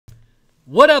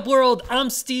What up, world?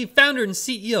 I'm Steve, founder and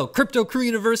CEO,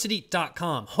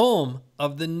 CryptoCrewUniversity.com, home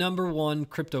of the #1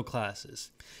 crypto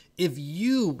classes. If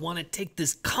you want to take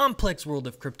this complex world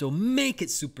of crypto, make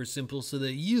it super simple so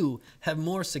that you have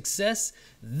more success,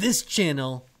 this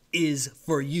channel is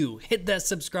for you. Hit that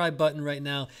subscribe button right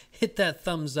now, hit that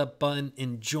thumbs up button,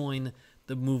 and join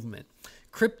the movement.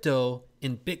 Crypto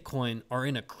and Bitcoin are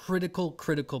in a critical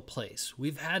place.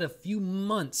 We've had a few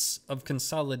months of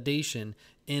consolidation,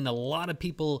 and a lot of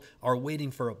people are waiting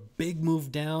for a big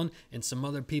move down, and some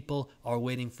other people are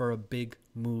waiting for a big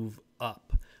move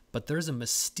up. But there's a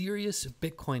mysterious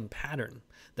Bitcoin pattern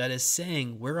that is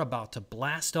saying we're about to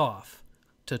blast off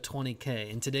to 20K.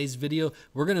 In today's video,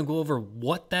 we're going to go over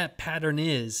what that pattern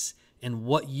is and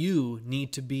what you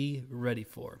need to be ready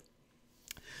for.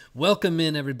 Welcome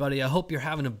in, everybody. I hope you're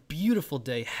having a beautiful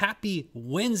day. Happy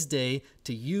Wednesday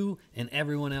to you and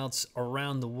everyone else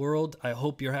around the world. I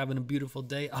hope you're having a beautiful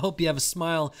day. I hope you have a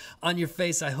smile on your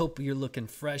face. I hope you're looking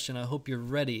fresh, and I hope you're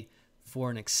ready for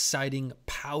an exciting,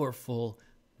 powerful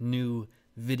new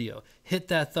video. Hit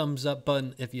that thumbs up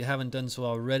button if you haven't done so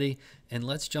already, and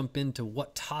let's jump into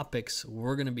what topics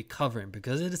we're going to be covering,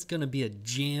 because it is going to be a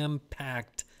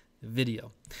jam-packed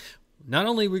video. Not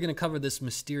only are we going to cover this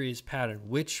mysterious pattern,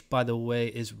 which, by the way,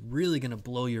 is really going to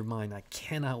blow your mind. I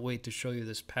cannot wait to show you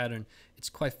this pattern. It's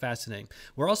quite fascinating.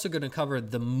 We're also going to cover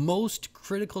the most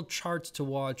critical charts to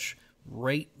watch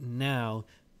right now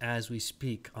as we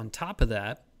speak. On top of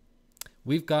that,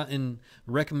 we've gotten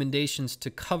recommendations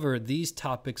to cover these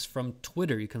topics from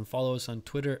Twitter. You can follow us on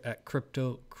Twitter at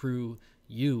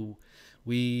CryptoCrewU.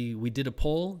 We did a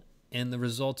poll, and the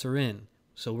results are in.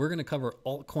 So we're going to cover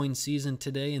altcoin season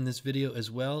today in this video, as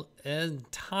well as on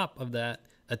top of that,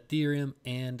 Ethereum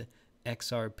and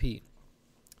XRP.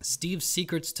 Steve's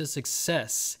secrets to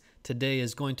success today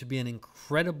is going to be an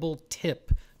incredible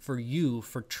tip for you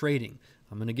for trading.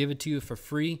 I'm going to give it to you for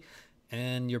free,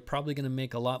 and you're probably going to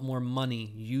make a lot more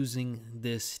money using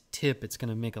this tip. It's going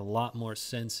to make a lot more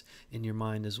sense in your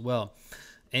mind as well.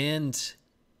 And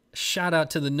shout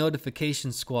out to the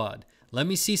notification squad. Let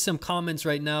me see some comments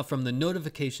right now from the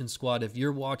notification squad. If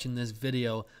you're watching this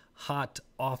video hot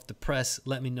off the press,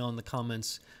 let me know in the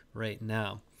comments right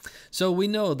now. So we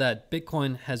know that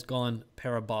Bitcoin has gone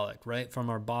parabolic, right? From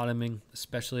our bottoming,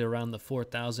 especially around the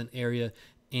 4,000 area,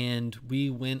 and we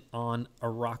went on a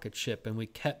rocket ship, and we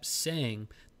kept saying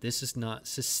this is not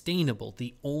sustainable.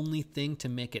 The only thing to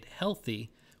make it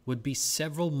healthy would be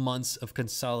several months of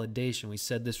consolidation. We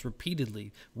said this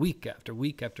repeatedly, week after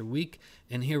week after week,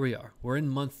 and here we are. We're in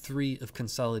month 3 of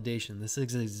consolidation. This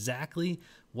is exactly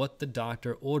what the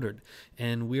doctor ordered,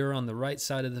 and we are on the right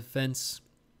side of the fence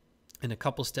and a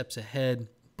couple steps ahead.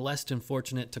 Blessed and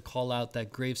fortunate to call out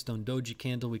that gravestone doji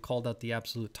candle. We called out the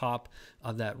absolute top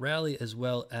of that rally, as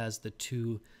well as the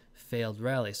 2 failed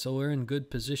rallies. So we're in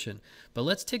good position. But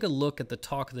let's take a look at the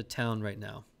talk of the town right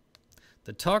now.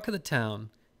 The talk of the town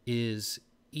is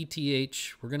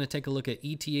ETH. We're going to take a look at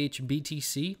ETH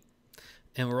BTC,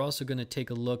 and we're also going to take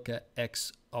a look at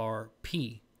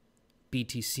XRP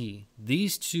BTC.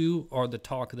 These two are the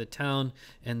talk of the town,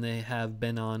 and they have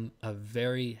been on a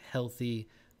very healthy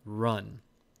run.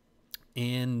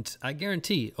 And I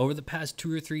guarantee over the past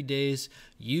 2 or 3 days,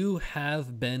 you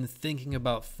have been thinking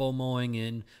about FOMOing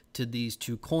in to these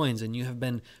two coins, and you have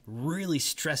been really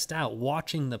stressed out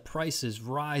watching the prices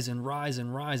rise and rise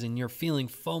and rise, and you're feeling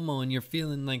FOMO, and you're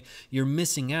feeling like you're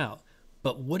missing out.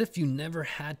 But what if you never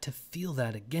had to feel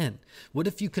that again? What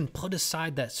if you can put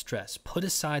aside that stress, put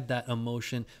aside that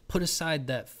emotion, put aside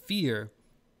that fear,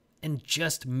 and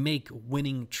just make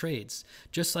winning trades,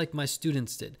 just like my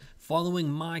students did? Following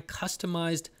my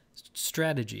customized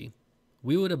strategy,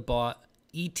 we would have bought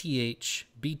ETH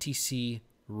BTC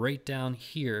right down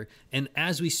here, and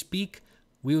as we speak,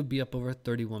 we would be up over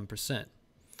 31%.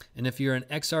 And if you're an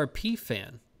XRP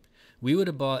fan, we would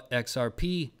have bought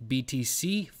XRP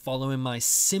BTC following my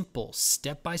simple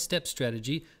step-by-step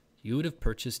strategy. You would have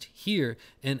purchased here,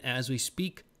 and as we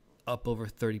speak, up over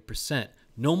 30%.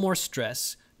 No more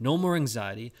stress, no more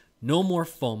anxiety, no more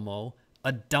FOMO,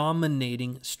 a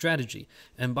dominating strategy.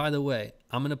 And by the way,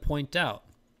 I'm going to point out,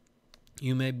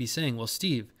 you may be saying, well,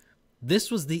 Steve,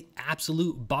 this was the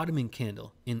absolute bottoming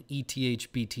candle in ETH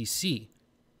BTC.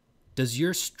 Does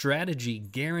your strategy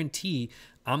guarantee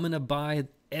I'm going to buy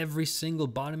every single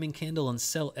bottoming candle and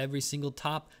sell every single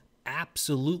top?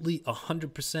 Absolutely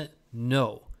 100%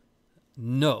 no.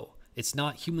 No. It's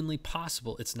not humanly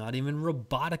possible. It's not even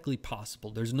robotically possible.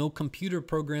 There's no computer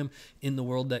program in the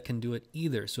world that can do it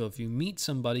either. So if you meet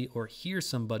somebody or hear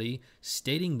somebody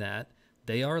stating that,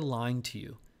 they are lying to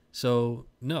you. So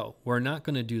no, we're not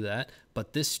going to do that.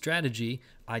 But this strategy,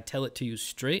 I tell it to you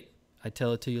straight. I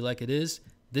tell it to you like it is.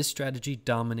 This strategy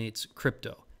dominates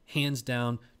crypto. Hands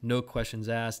down, no questions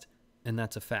asked, and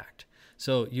that's a fact.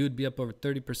 So you would be up over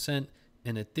 30%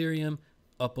 in Ethereum,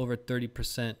 up over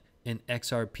 30% in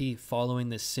XRP following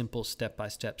this simple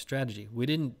step-by-step strategy. We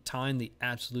didn't time the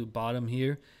absolute bottom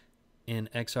here in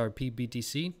XRP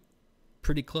BTC.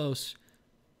 Pretty close,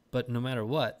 but no matter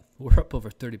what, we're up over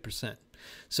 30%.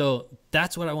 So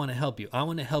that's what I want to help you. I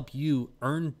want to help you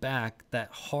earn back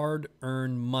that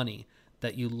hard-earned money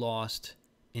that you lost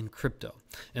in crypto.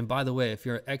 And by the way, if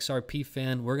you're an XRP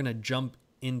fan, we're going to jump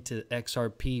into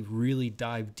XRP, really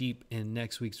dive deep in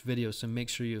next week's video. So make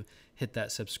sure you hit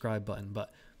that subscribe button.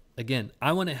 But again,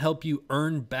 I want to help you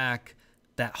earn back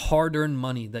that hard-earned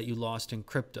money that you lost in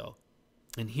crypto.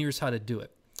 And here's how to do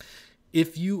it.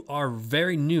 If you are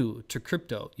very new to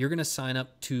crypto, you're going to sign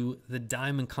up to the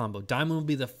Diamond Combo. Diamond will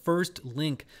be the first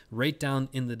link right down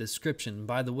in the description.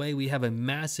 By the way, we have a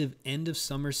massive end of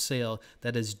summer sale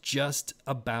that is just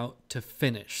about to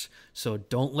finish. So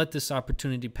don't let this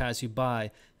opportunity pass you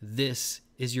by. This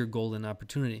is your golden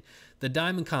opportunity. The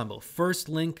Diamond Combo, first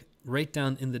link right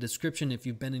down in the description. If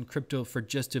you've been in crypto for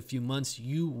just a few months,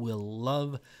 you will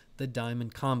love the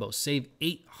Diamond Combo. Save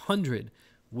 $800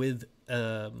 with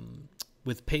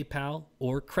PayPal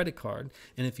or credit card.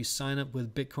 And if you sign up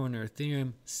with Bitcoin or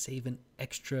Ethereum, save an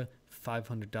extra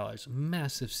 $500.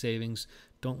 Massive savings.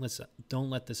 Don't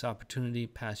let this opportunity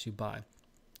pass you by.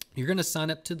 You're going to sign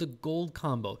up to the Gold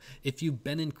Combo if you've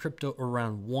been in crypto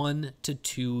around 1 to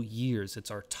 2 years.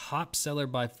 It's our top seller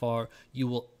by far. You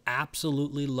will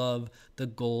absolutely love the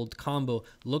Gold Combo.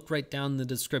 Look right down in the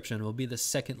description. It will be the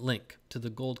second link to the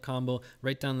Gold Combo.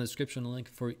 Right down in the description, a link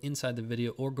for inside the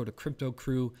video, or go to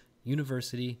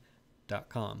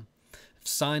CryptoCrewUniversity.com.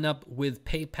 Sign up with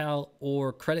PayPal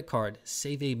or credit card.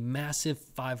 Save a massive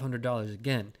 $500.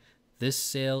 Again, this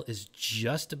sale is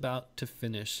just about to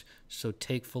finish, so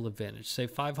take full advantage.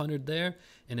 Save $500 there,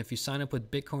 and if you sign up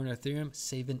with Bitcoin or Ethereum,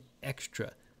 save an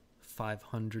extra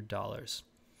 $500.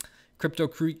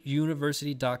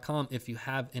 CryptoCrewUniversity.com. If you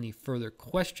have any further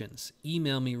questions,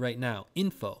 email me right now,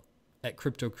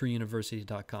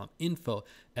 info@CryptoCrewUniversity.com,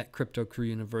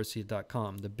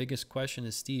 info@CryptoCrewUniversity.com. The biggest question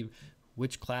is, Steve,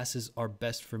 which classes are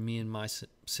best for me in my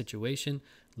situation?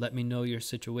 Let me know your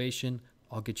situation.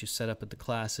 I'll get you set up at the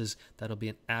classes. That'll be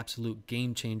an absolute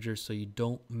game changer, so you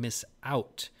don't miss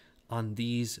out on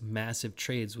these massive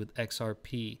trades with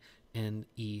XRP and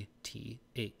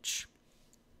ETH.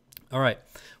 All right,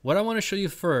 what I want to show you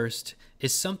first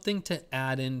is something to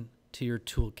add in to your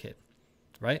toolkit,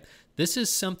 right? This is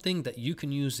something that you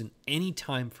can use in any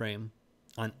time frame,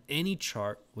 on any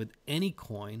chart, with any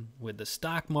coin, with the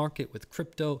stock market, with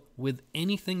crypto, with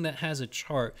anything that has a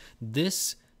chart.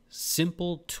 This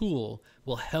simple tool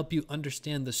will help you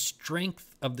understand the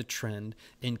strength of the trend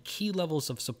and key levels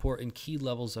of support and key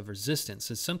levels of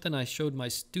resistance. It's something I showed my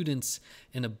students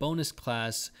in a bonus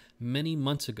class many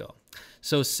months ago.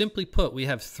 So simply put, we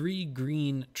have 3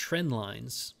 green trend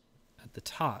lines at the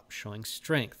top showing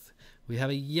strength. We have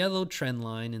a yellow trend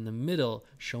line in the middle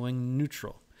showing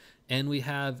neutral. And we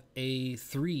have a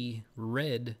 3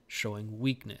 red showing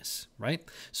weakness, right?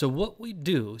 So what we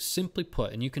do, simply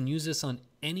put, and you can use this on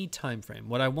any time frame,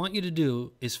 what I want you to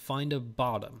do is find a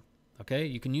bottom, okay?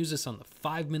 You can use this on the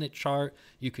 5-minute chart.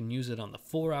 You can use it on the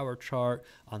 4-hour chart,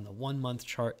 on the 1-month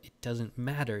chart. It doesn't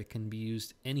matter. It can be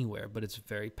used anywhere, but it's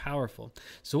very powerful.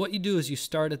 So what you do is you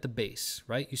start at the base,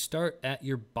 right? You start at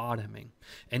your bottoming,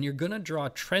 and you're going to draw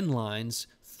trend lines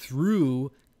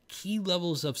through key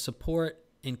levels of support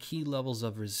and key levels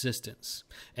of resistance.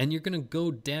 And you're going to go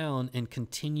down and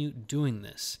continue doing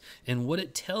this. And what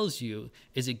it tells you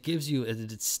is it gives you a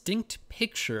distinct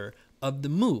picture of the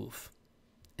move,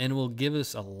 and will give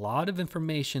us a lot of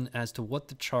information as to what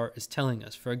the chart is telling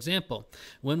us. For example,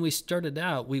 when we started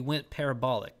out, we went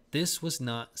parabolic. This was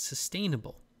not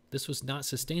sustainable. This was not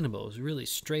sustainable. It was really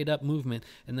straight up movement.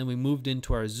 And then we moved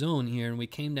into our zone here, and we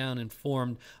came down and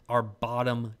formed our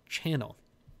bottom channel.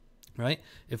 Right?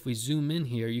 If we zoom in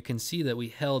here, you can see that we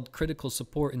held critical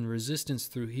support and resistance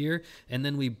through here, and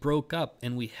then we broke up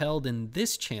and we held in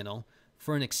this channel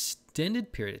for an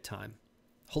extended period of time,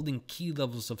 holding key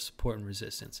levels of support and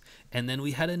resistance. And then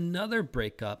we had another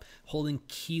breakup holding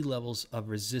key levels of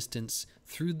resistance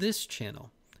through this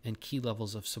channel and key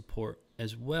levels of support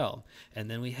as well. And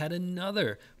then we had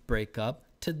another breakup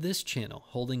to this channel,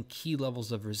 holding key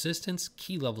levels of resistance,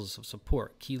 key levels of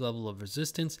support, key level of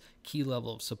resistance, key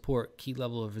level of support, key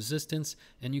level of resistance.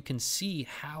 And you can see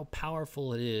how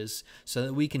powerful it is, so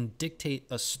that we can dictate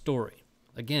a story.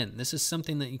 Again, this is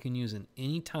something that you can use in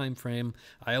any time frame.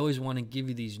 I always want to give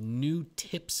you these new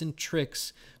tips and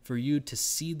tricks for you to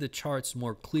see the charts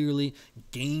more clearly,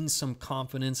 gain some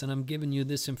confidence, and I'm giving you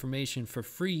this information for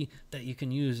free that you can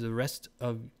use the rest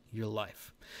of your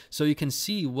life. So you can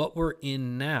see what we're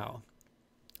in now.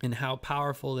 And how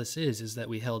powerful this is that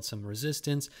we held some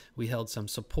resistance, we held some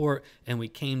support, and we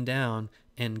came down.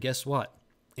 And guess what?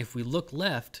 If we look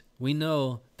left, we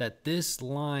know that this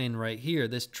line right here,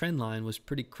 this trend line, was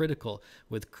pretty critical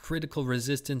with critical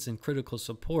resistance and critical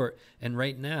support. And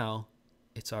right now,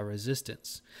 it's our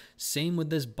resistance. Same with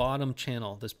this bottom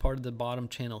channel, this part of the bottom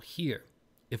channel here.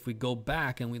 If we go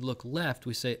back and we look left,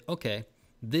 we say, okay,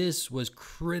 this was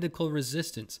critical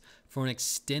resistance for an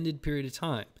extended period of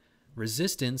time.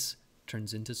 Resistance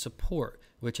turns into support,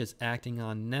 which is acting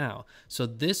on now. So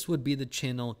this would be the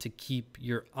channel to keep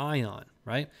your eye on,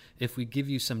 right? If we give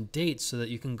you some dates so that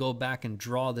you can go back and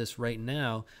draw this right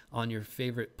now on your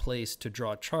favorite place to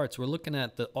draw charts, we're looking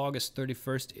at the August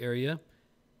 31st area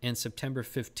and September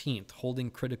 15th, holding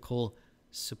critical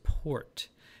support.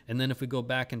 And then if we go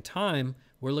back in time,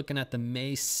 we're looking at the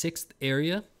May 6th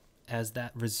area as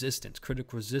that resistance,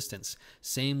 critical resistance.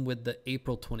 Same with the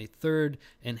April 23rd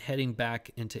and heading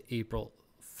back into April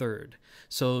 3rd.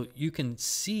 So you can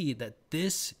see that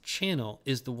this channel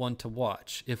is the one to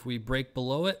watch. If we break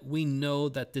below it, we know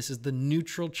that this is the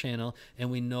neutral channel and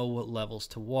we know what levels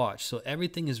to watch. So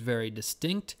everything is very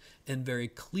distinct and very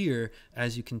clear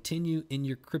as you continue in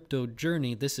your crypto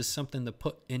journey. This is something to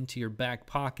put into your back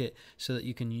pocket so that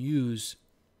you can use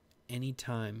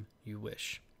anytime you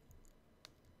wish.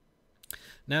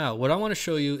 Now, what I want to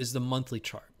show you is the monthly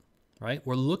chart, right?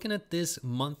 We're looking at this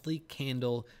monthly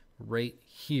candle right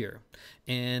here.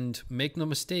 And make no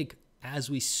mistake, as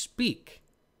we speak,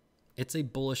 it's a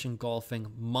bullish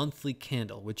engulfing monthly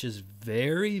candle, which is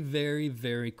very, very,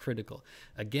 very critical.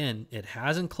 Again, it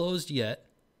hasn't closed yet.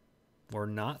 We're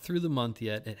not through the month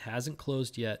yet. It hasn't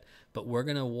closed yet, but we're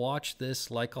going to watch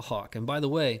this like a hawk. And by the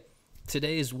way,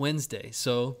 today is Wednesday,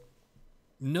 so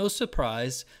no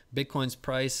surprise, Bitcoin's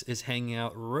price is hanging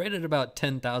out right at about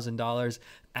 $10,000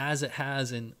 as it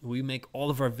has, and we make all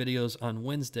of our videos on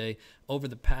Wednesday. Over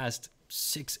the past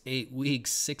 6-8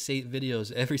 weeks, 6-8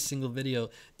 videos, every single video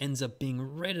ends up being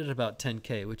right at about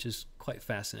 10K, which is quite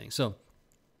fascinating. So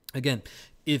again,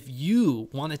 if you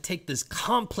want to take this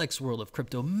complex world of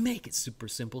crypto, make it super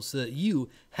simple so that you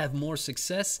have more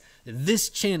success, this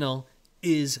channel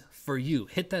is for you.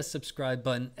 Hit that subscribe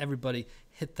button. Everybody,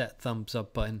 hit that thumbs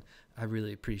up button. I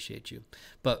really appreciate you.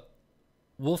 But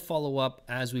we'll follow up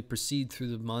as we proceed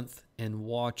through the month and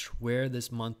watch where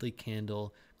this monthly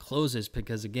candle closes,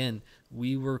 because again,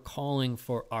 we were calling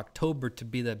for October to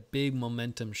be that big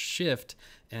momentum shift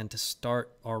and to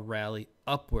start our rally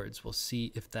upwards. We'll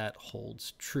see if that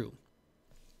holds true.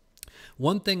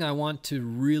 One thing I want to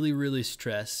really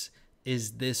stress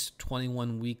is this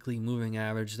 21 weekly moving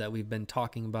average that we've been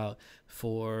talking about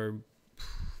for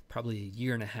probably a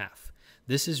year and a half.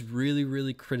 This is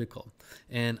really critical.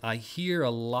 And I hear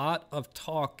a lot of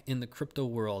talk in the crypto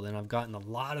world, and I've gotten a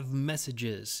lot of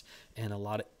messages and a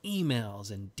lot of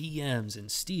emails and DMs.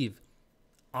 And Steve,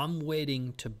 I'm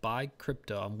waiting to buy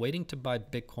crypto. I'm waiting to buy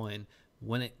Bitcoin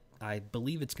when I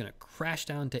believe it's going to crash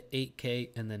down to 8K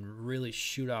and then really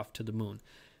shoot off to the moon.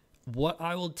 What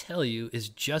I will tell you is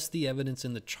just the evidence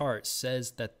in the chart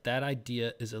says that that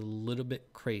idea is a little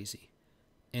bit crazy,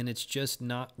 and it's just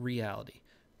not reality.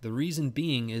 The reason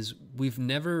being is we've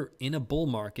never, in a bull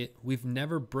market, we've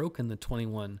never broken the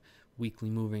 21 weekly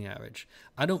moving average.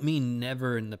 I don't mean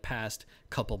never in the past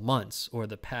couple months or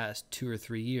the past 2 or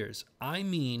 3 years. I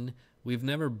mean we've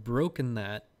never broken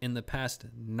that in the past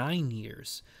 9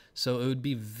 years. So it would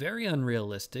be very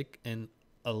unrealistic and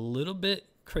a little bit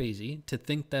crazy to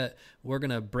think that we're going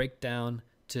to break down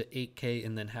to 8K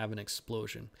and then have an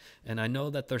explosion. And I know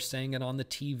that they're saying it on the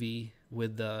TV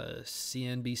with the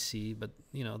CNBC, but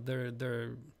you know,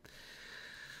 they're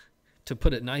to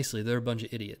put it nicely, they're a bunch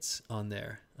of idiots on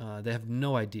there. They have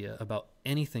no idea about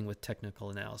anything with technical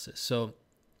analysis. So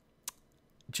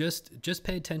just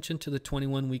pay attention to the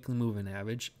 21 weekly moving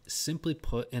average. Simply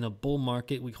put, in a bull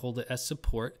market, we hold it as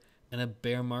support. In a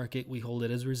bear market, we hold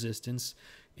it as resistance.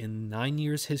 In 9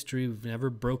 years history, we've never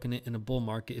broken it in a bull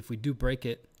market. If we do break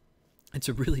it, it's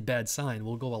a really bad sign.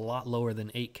 We'll go a lot lower than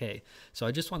 8K. So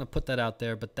I just want to put that out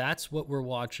there, but that's what we're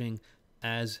watching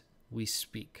as we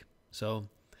speak. So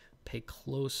pay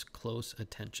close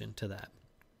attention to that.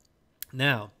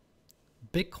 Now,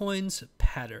 Bitcoin's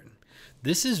pattern.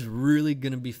 This is really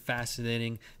going to be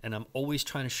fascinating, and I'm always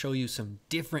trying to show you some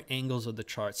different angles of the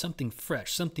chart, something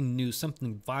fresh, something new,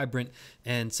 something vibrant,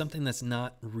 and something that's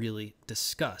not really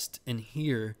discussed. And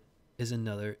here is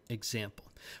another example.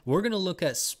 We're going to look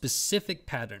at specific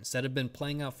patterns that have been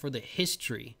playing out for the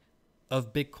history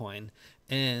of Bitcoin,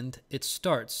 and it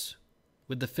starts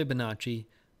with the Fibonacci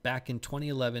back in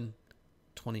 2011,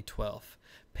 2012.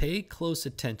 Pay close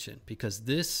attention because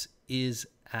this is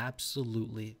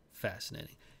absolutely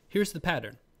fascinating. Here's the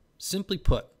pattern. Simply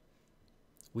put,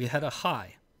 we had a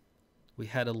high, we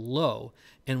had a low,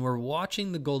 and we're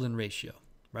watching the golden ratio,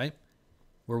 right?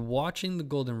 We're watching the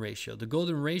golden ratio. The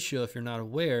golden ratio, if you're not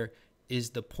aware,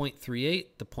 is the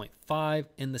 0.38, the 0.5,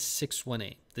 and the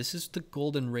 618. This is the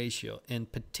golden ratio,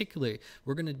 and particularly,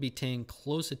 we're going to be paying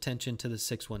close attention to the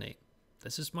 618.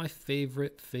 This is my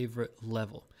favorite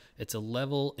level. It's a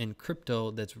level in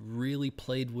crypto that's really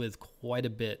played with quite a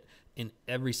bit in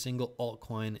every single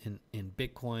altcoin, in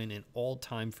Bitcoin, in all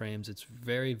time frames. It's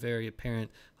very, very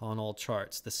apparent on all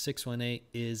charts. The 618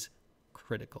 is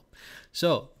critical.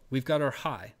 So we've got our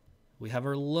high, we have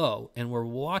our low, and we're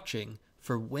watching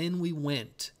for when we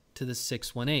went to the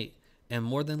 618. And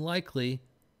more than likely,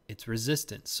 it's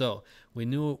resistance. So we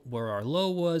knew where our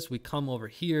low was. We come over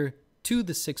here to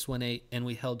the 618 and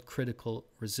we held critical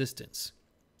resistance.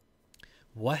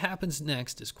 What happens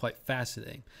next is quite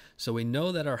fascinating. So we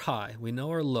know that our high, we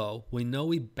know our low, we know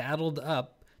we battled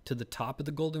up to the top of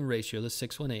the golden ratio, the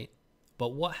 618.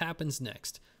 But what happens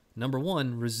next? Number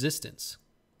one, resistance,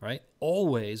 right?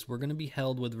 Always we're going to be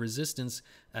held with resistance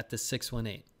at the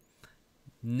 618.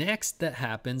 Next that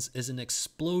happens is an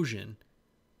explosion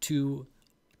to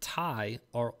tie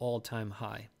our all-time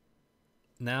high.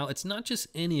 Now, it's not just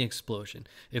any explosion.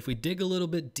 If we dig a little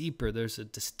bit deeper, there's a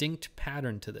distinct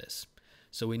pattern to this.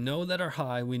 So we know that our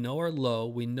high, we know our low,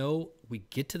 we know we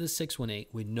get to the 618,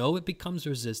 we know it becomes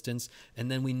resistance,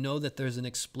 and then we know that there's an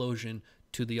explosion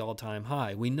to the all-time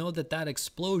high. We know that that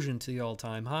explosion to the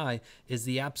all-time high is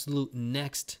the absolute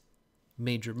next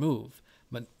major move,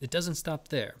 but it doesn't stop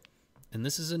there. And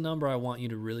this is a number I want you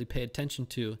to really pay attention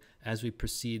to as we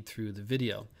proceed through the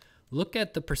video. Look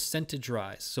at the percentage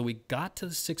rise. So we got to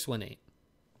the 618.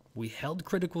 We held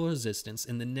critical resistance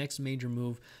in the next major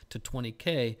move to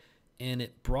 20K, and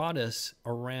it brought us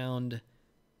around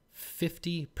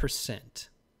 50%.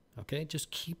 Okay,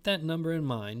 just keep that number in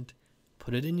mind.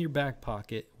 Put it in your back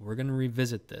pocket. We're going to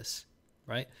revisit this,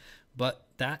 right? But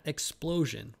that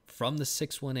explosion from the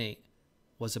 618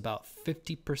 was about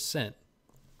 50%.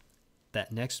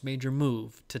 That next major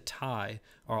move to tie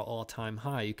our all-time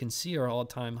high. You can see our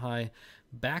all-time high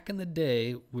back in the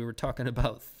day, we were talking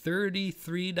about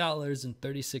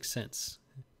 $33.36,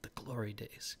 the glory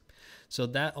days. So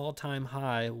that all-time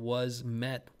high was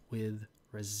met with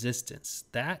resistance.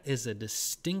 That is a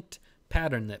distinct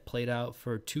pattern that played out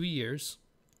for 2 years,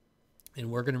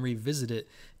 and we're going to revisit it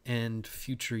in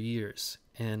future years.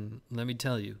 And let me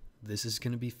tell you, this is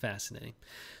going to be fascinating.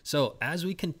 So as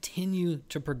we continue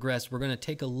to progress, we're going to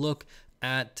take a look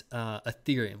at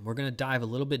Ethereum. We're going to dive a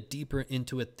little bit deeper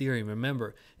into Ethereum.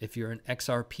 Remember, if you're an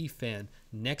XRP fan,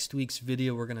 next week's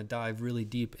video, we're going to dive really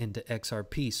deep into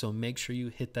XRP. So make sure you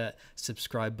hit that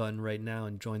subscribe button right now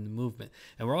and join the movement.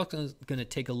 And we're also going to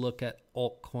take a look at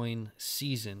altcoin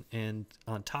season. And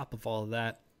on top of all of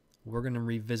that, we're going to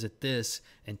revisit this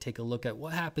and take a look at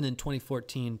what happened in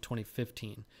 2014,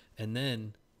 2015, and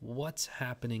then what's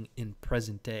happening in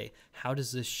present day. How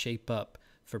does this shape up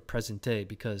for present day?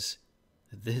 Because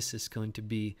this is going to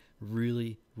be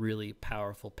really, really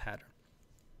powerful pattern.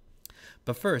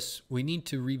 But first, we need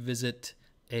to revisit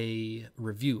a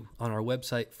review on our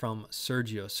website from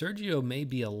Sergio. Sergio may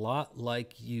be a lot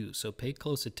like you, so pay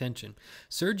close attention.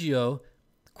 Sergio,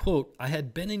 quote, "I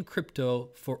had been in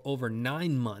crypto for over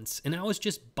 9 months and I was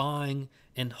just buying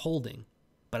and holding,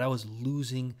 but I was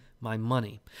losing my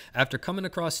money. After coming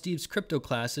across Steve's crypto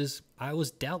classes, I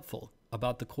was doubtful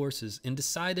about the courses and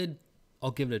decided I'll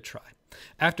give it a try.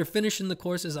 After finishing the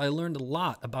courses, I learned a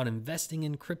lot about investing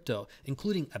in crypto,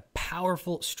 including a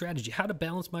powerful strategy, how to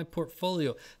balance my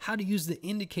portfolio, how to use the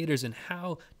indicators, and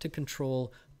how to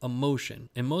control emotion.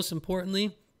 And most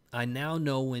importantly, I now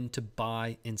know when to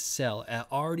buy and sell. I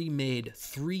already made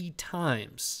 3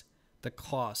 times the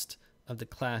cost of the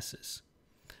classes.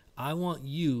 I want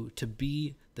you to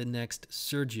be the next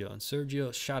Sergio. And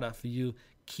Sergio, shout out for you.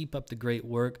 Keep up the great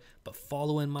work. But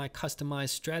following my customized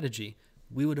strategy,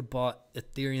 we would have bought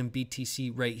Ethereum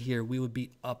BTC right here. We would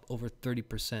be up over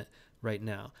 30% right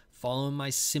now. Following my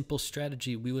simple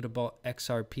strategy, we would have bought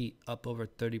XRP up over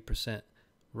 30%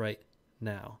 right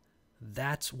now.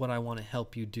 That's what I want to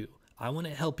help you do. I want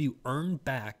to help you earn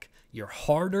back your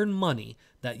hard-earned money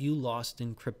that you lost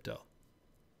in crypto.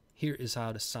 Here is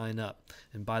how to sign up.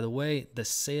 And by the way, the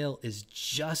sale is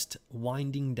just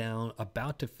winding down,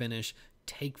 about to finish.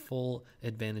 take full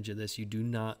advantage of this. You do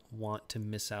not want to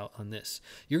miss out on this.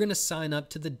 You're going to sign up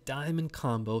to the Diamond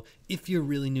Combo if you're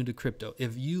really new to crypto.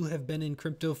 If you have been in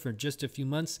crypto for just a few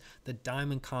months, the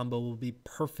Diamond Combo will be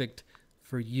perfect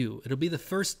for you. It'll be the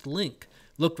first link.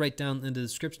 Look right down in the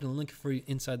description. I'll link it for you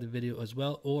inside the video as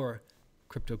well, or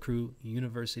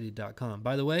CryptoCrewUniversity.com.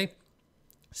 By the way,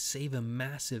 save a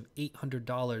massive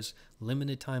 $800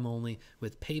 limited time only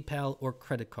with PayPal or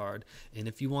credit card. And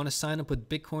if you want to sign up with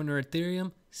Bitcoin or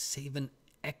Ethereum, save an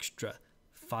extra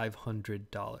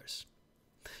 $500.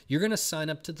 You're going to sign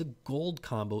up to the Gold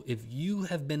Combo. If you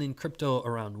have been in crypto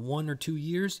around 1 or 2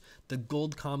 years, the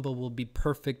Gold Combo will be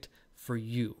perfect for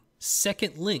you.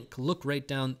 Second link, look right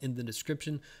down in the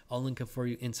description. I'll link it for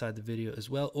you inside the video as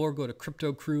well, or go to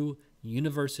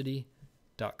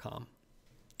CryptoCrewUniversity.com.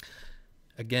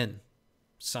 Again,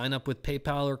 sign up with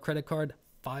PayPal or credit card,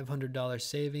 $500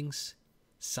 savings.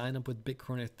 Sign up with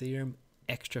Bitcoin or Ethereum,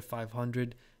 extra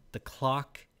 $500. The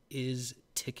clock is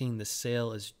ticking. The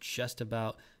sale is just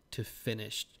about to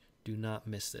finish. Do not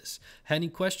miss this. Had any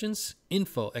questions?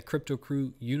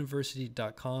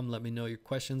 info@CryptoCrewUniversity.com. Let me know your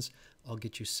questions. I'll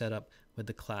get you set up with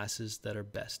the classes that are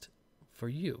best for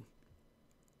you.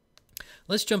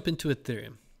 Let's jump into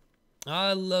Ethereum.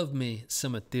 I love me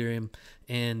some Ethereum,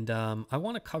 and I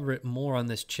want to cover it more on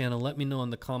this channel. Let me know in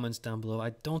the comments down below.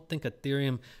 I don't think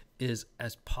Ethereum is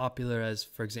as popular as,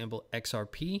 for example,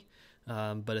 XRP,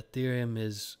 but Ethereum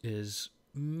is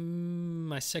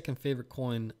my second favorite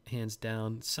coin, hands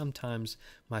down. Sometimes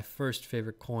my first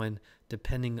favorite coin,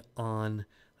 depending on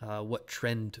what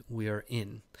trend we are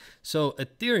in. So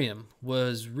Ethereum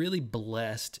was really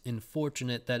blessed and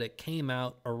fortunate that it came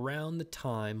out around the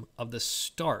time of the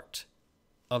start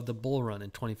of the bull run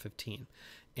in 2015.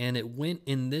 And it went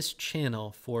in this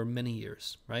channel for many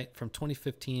years, right? From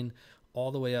 2015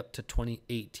 all the way up to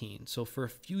 2018. So for a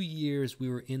few years, we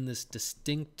were in this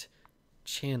distinct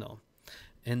channel.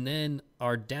 And then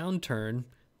our downturn,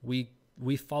 we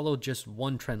followed just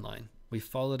one trend line. We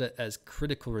followed it as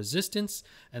critical resistance,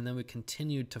 and then we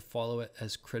continued to follow it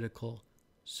as critical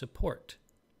support.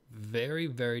 Very,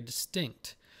 very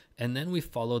distinct. And then we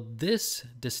followed this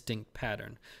distinct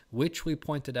pattern, which we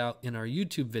pointed out in our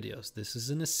YouTube videos. This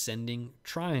is an ascending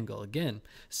triangle. Again,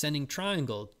 ascending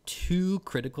triangle, two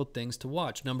critical things to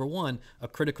watch. Number one, a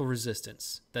critical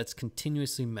resistance that's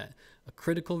continuously met. A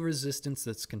critical resistance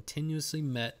that's continuously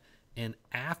met. And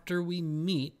after we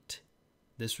meet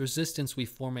this resistance, we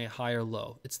form a higher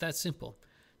low. It's that simple.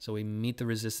 So we meet the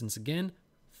resistance again,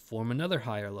 form another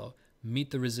higher low. Meet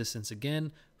the resistance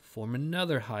again, form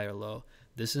another higher low.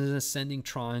 This is an ascending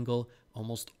triangle,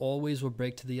 almost always will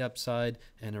break to the upside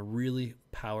in a really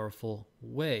powerful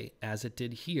way, as it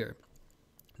did here.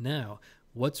 Now,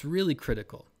 what's really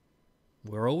critical?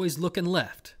 We're always looking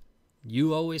left.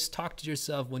 You always talk to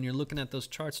yourself when you're looking at those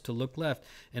charts to look left.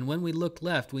 And when we look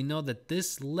left, we know that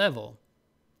this level,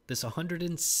 this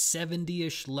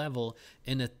 170-ish level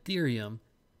in Ethereum,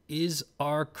 is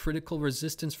our critical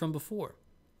resistance from before,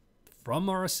 from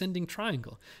our ascending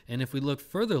triangle. And if we look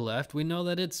further left, we know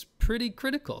that it's pretty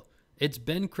critical. It's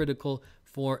been critical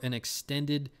for an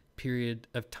extended period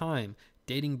of time,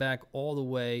 dating back all the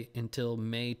way until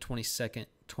May 22nd,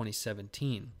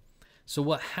 2017. So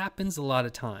what happens a lot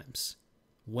of times,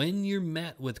 when you're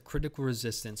met with critical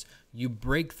resistance, you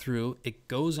break through, it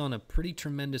goes on a pretty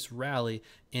tremendous rally,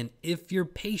 and if you're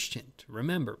patient,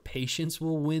 remember, patience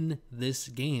will win this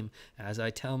game, as I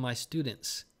tell my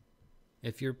students.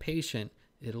 If you're patient,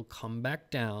 it'll come back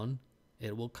down.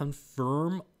 It will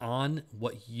confirm on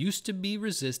what used to be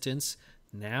resistance,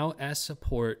 now as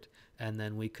support, and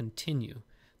then we continue.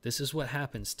 This is what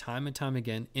happens time and time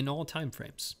again in all time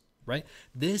frames, right?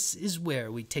 This is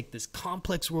where we take this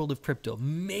complex world of crypto,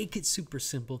 make it super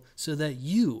simple so that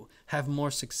you have more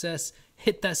success.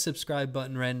 Hit that subscribe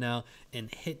button right now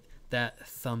and hit that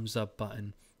thumbs up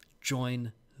button.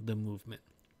 Join the movement.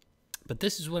 But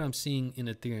this is what I'm seeing in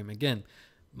Ethereum. Again,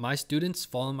 my students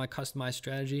following my customized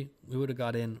strategy, we would have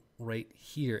got in right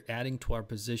here, adding to our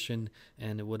position,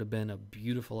 and it would have been a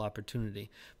beautiful opportunity.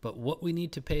 But what we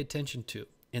need to pay attention to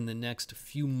in the next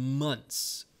few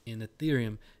months in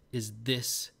Ethereum is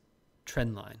this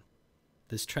trend line.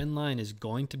 This trend line is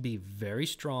going to be very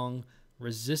strong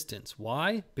resistance.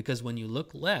 Why? Because when you look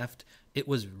left, it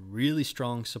was really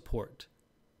strong support.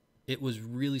 It was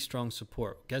really strong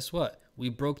support. Guess what? We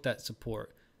broke that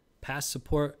support. Past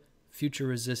support, future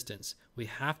resistance. We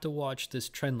have to watch this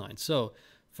trend line. So,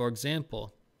 for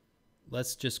example,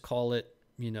 let's just call it,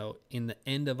 in the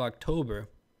end of October,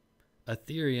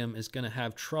 Ethereum is going to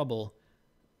have trouble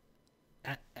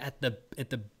at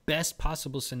the best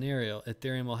possible scenario.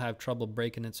 Ethereum will have trouble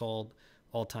breaking its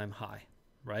all-time high,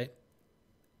 right?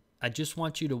 I just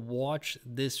want you to watch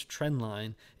this trend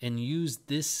line and use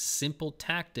this simple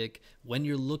tactic when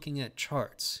you're looking at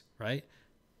charts, right?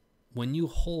 When you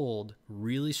hold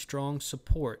really strong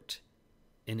support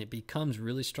and it becomes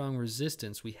really strong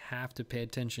resistance, we have to pay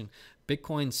attention.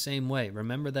 Bitcoin, same way.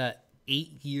 Remember that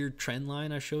 8-year trend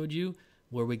line I showed you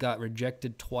where we got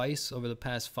rejected twice over the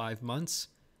past 5 months?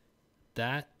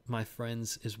 That, my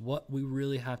friends, is what we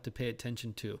really have to pay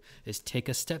attention to, is take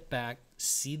a step back,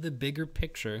 see the bigger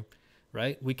picture,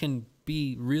 right? We can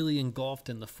be really engulfed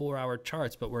in the 4-hour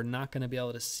charts, but we're not going to be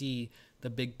able to see the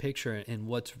big picture and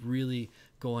what's really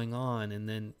going on. And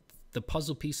then the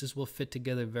puzzle pieces will fit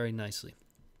together very nicely.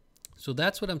 So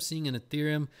that's what I'm seeing in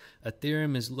Ethereum.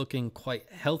 Ethereum is looking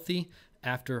quite healthy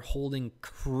after holding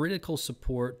critical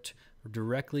support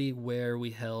directly where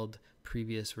we held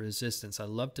previous resistance. I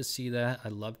love to see that. I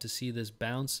love to see this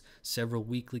bounce several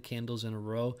weekly candles in a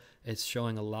row. It's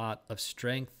showing a lot of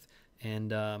strength.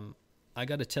 And I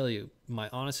got to tell you, my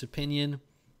honest opinion,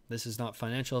 this is not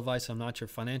financial advice. I'm not your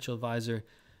financial advisor.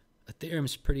 Ethereum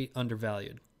is pretty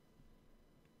undervalued,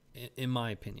 in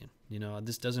my opinion. You know,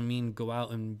 this doesn't mean go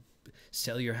out and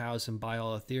sell your house and buy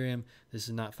all Ethereum. This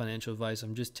is not financial advice.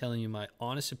 I'm just telling you my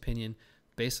honest opinion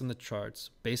based on the charts,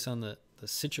 based on the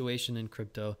situation in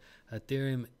crypto.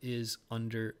 Ethereum is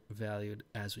undervalued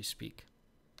as we speak.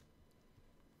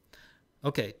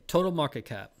 Okay, total market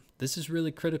cap. This is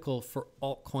really critical for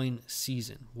altcoin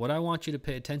season. What I want you to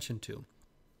pay attention to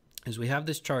is we have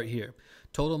this chart here.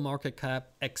 Total market cap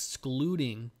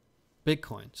excluding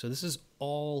Bitcoin. So this is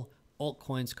all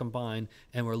altcoins combined,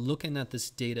 and we're looking at this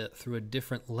data through a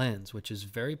different lens, which is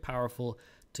very powerful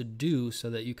to do so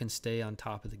that you can stay on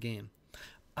top of the game.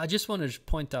 I just want to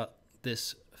point out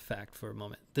this fact for a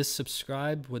moment. This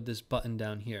subscribe with this button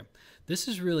down here. This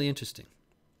is really interesting.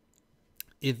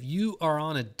 If you are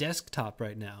on a desktop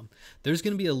right now, there's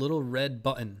going to be a little red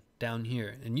button down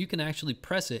here, and you can actually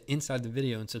press it inside the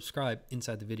video and subscribe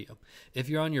inside the video. If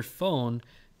you're on your phone,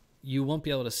 you won't be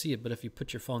able to see it, but if you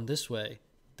put your phone this way,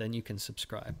 then you can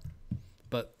subscribe.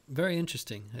 But very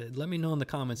interesting. Let me know in the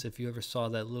comments if you ever saw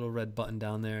that little red button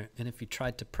down there and if you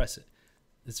tried to press it.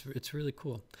 It's really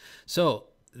cool. So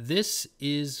this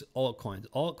is altcoins.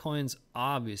 Altcoins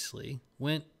obviously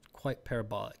went quite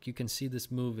parabolic. You can see this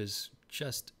move is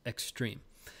just extreme.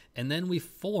 And then we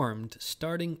formed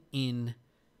starting in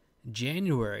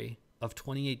January of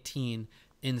 2018,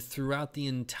 and throughout the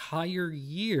entire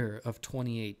year of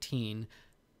 2018,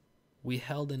 we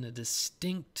held in a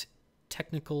distinct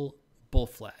technical bull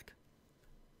flag.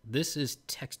 This is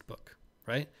textbook,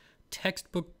 right?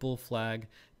 Textbook bull flag.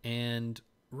 And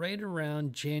right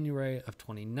around January of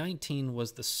 2019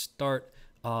 was the start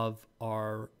of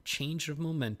our change of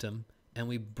momentum, and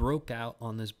we broke out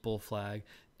on this bull flag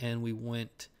and we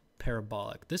went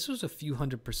parabolic. This was a few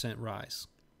 100% rise,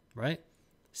 right?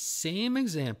 Same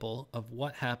example of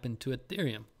what happened to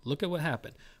Ethereum. Look at what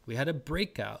happened. We had a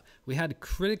breakout. We had a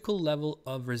critical level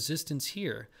of resistance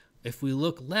here. If we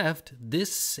look left,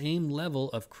 this same level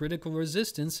of critical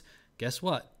resistance, guess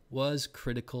what? Was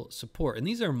critical support. And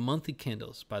these are monthly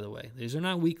candles, by the way. These are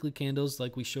not weekly candles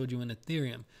like we showed you in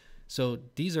Ethereum. So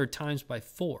these are times by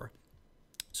 4.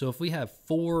 So if we have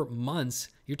 4 months,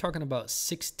 you're talking about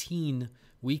 16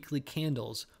 weekly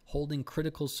candles holding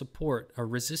critical support or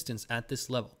resistance at this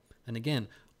level. And again,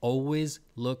 always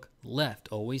look left.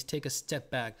 Always take a step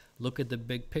back. Look at the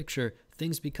big picture.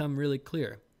 Things become really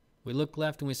clear. We look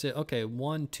left and we say, okay,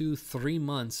 1, 2, 3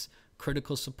 months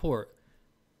critical support.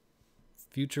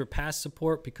 Future past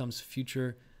support becomes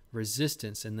future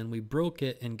resistance. And then we broke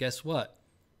it, and guess what?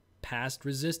 Past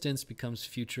resistance becomes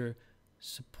future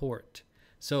support.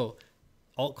 So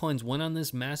altcoins went on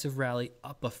this massive rally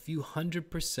up a few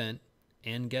 100%.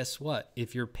 And guess what?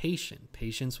 If you're patient,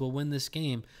 patience will win this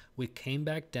game. We came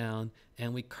back down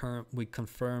and we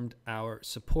confirmed our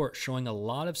support, showing a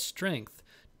lot of strength.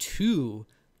 2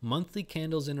 monthly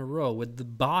candles in a row with the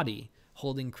body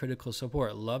holding critical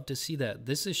support. Love to see that.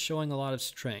 This is showing a lot of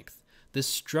strength. This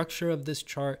structure of this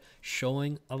chart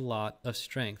showing a lot of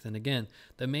strength. And again,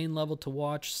 the main level to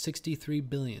watch, 63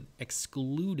 billion,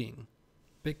 excluding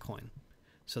Bitcoin.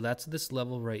 So that's this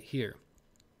level right here.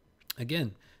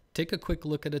 Again, take a quick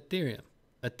look at Ethereum.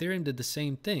 Ethereum did the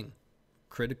same thing.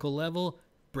 Critical level,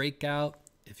 breakout.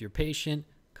 If you're patient,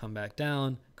 come back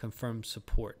down, confirm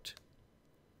support.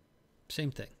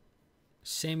 Same thing.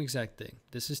 Same exact thing.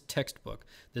 This is textbook.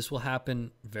 This will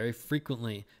happen very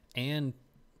frequently. And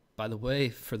by the way,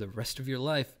 for the rest of your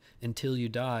life, until you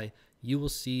die, you will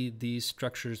see these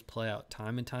structures play out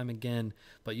time and time again,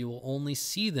 but you will only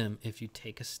see them if you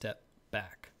take a step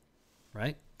back.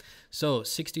 right? So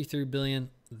 63 billion,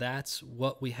 that's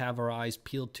what we have our eyes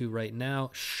peeled to right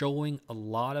now, showing a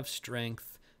lot of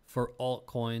strength for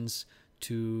altcoins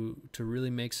to really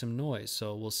make some noise.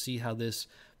 So we'll see how this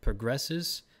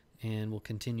progresses, and we'll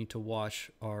continue to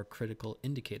watch our critical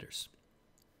indicators.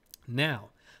 Now,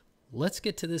 let's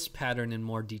get to this pattern in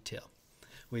more detail.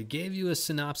 We gave you a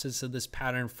synopsis of this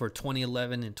pattern for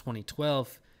 2011 and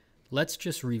 2012. Let's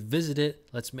just revisit it.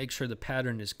 Let's make sure the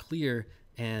pattern is clear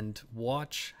and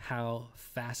watch how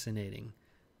fascinating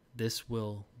this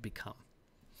will become.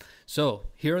 So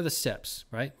here are the steps,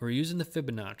 right? We're using the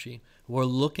Fibonacci. We're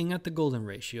looking at the golden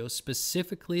ratio,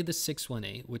 specifically the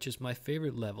 618, which is my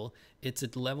favorite level. It's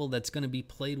a level that's going to be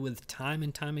played with time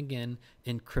and time again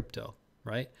in crypto,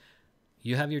 right?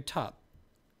 You have your top,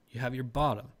 you have your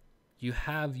bottom, you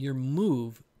have your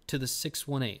move to the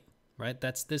 618, right?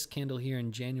 That's this candle here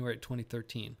in January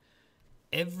 2013.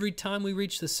 Every time we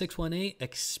reach the 618,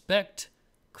 expect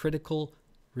critical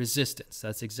resistance.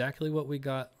 That's exactly what we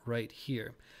got right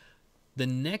here. The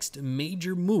next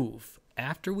major move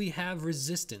after we have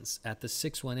resistance at the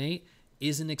 618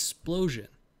 is an explosion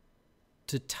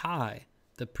to tie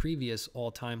the previous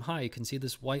all-time high. You can see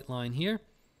this white line here.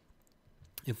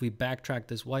 If we backtrack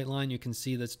this white line, you can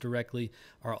see that's directly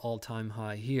our all-time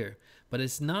high here. But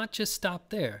it's not just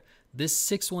stopped there. This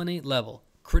 618 level,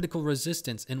 critical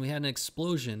resistance, and we had an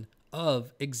explosion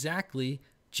of exactly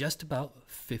just about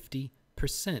 50%.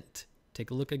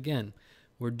 Take a look again.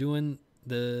 We're doing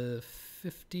the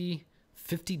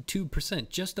 52%,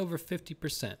 just over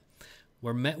 50%.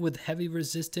 We're met with heavy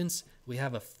resistance. We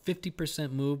have a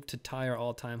 50% move to tie our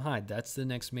all-time high. That's the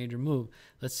next major move.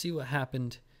 Let's see what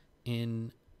happened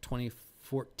in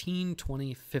 2014,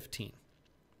 2015,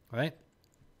 right?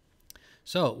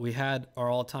 So we had our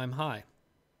all-time high.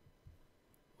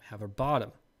 We have our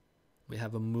bottom. We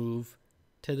have a move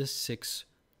to the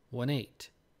 618.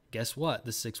 Guess what?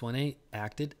 The 618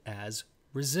 acted as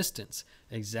resistance,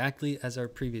 exactly as our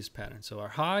previous pattern. So our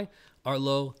high, our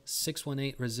low,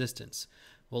 618 resistance.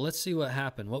 Well, let's see what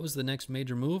happened. What was the next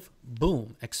major move?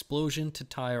 Boom, explosion to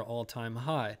tie our all-time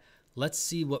high. Let's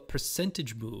see what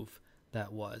percentage move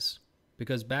that was.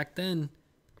 Because back then,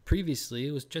 previously,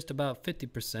 it was just about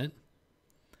 50%.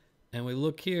 And we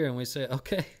look here and we say,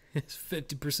 okay, it's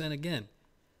 50% again.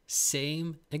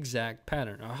 Same exact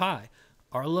pattern. Our high,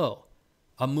 our low,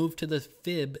 a move to the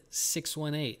fib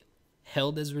 618,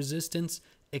 held as resistance,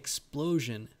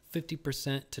 explosion,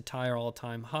 50% to tie our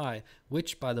all-time high,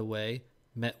 which, by the way,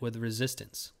 met with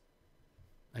resistance.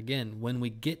 Again, when we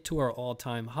get to our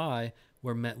all-time high,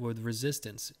 we're met with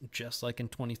resistance, just like in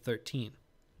 2013.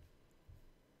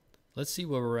 Let's see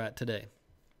where we're at today.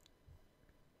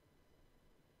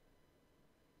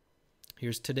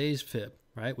 Here's today's fib,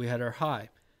 right? We had our high.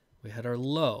 We had our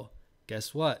low.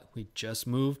 Guess what? We just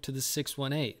moved to the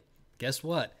 618. Guess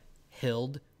what?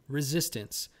 Held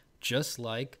resistance, just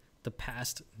like the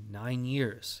past 9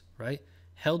 years, right?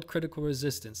 Held critical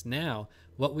resistance. Now,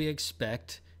 what we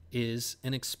expect is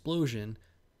an explosion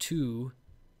to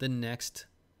the next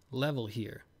level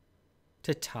here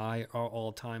to tie our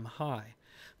all-time high.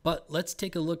 But let's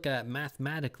take a look at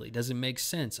mathematically. Does it make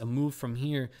sense? A move from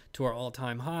here to our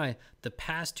all-time high, the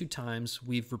past 2 times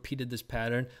we've repeated this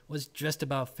pattern was just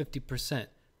about 50%.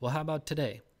 Well, how about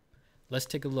today? Let's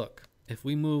take a look. If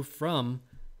we move from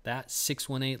that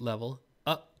 618 level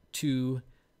up to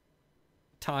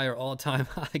tie our all-time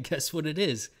high, guess what it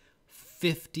is?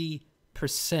 50%.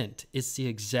 It's the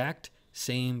exact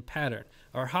same pattern.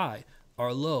 Our high,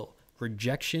 our low,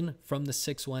 rejection from the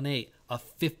 618, a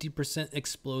 50%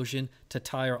 explosion to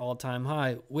tie our all-time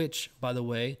high, which, by the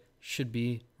way, should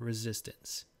be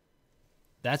resistance.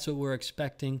 That's what we're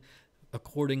expecting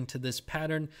according to this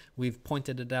pattern. We've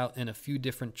pointed it out in a few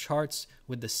different charts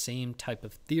with the same type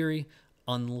of theory,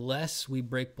 unless we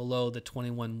break below the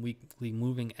 21 weekly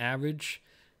moving average,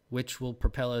 which will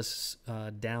propel us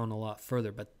down a lot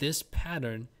further. But this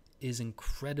pattern is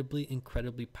incredibly,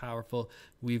 incredibly powerful.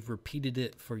 We've repeated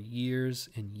it for years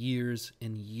and years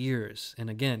and years. And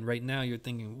again, right now you're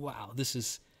thinking, wow, this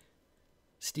is,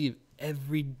 Steve,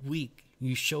 every week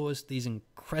you show us these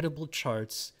incredible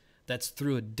charts that's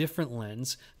through a different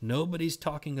lens. Nobody's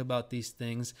talking about these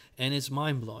things, and it's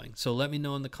mind-blowing. So let me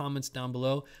know in the comments down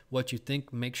below what you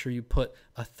think. Make sure you put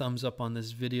a thumbs up on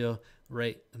this video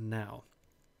right now.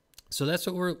 So that's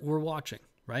what we're watching,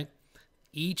 right?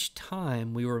 Each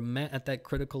time we were met at that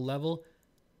critical level,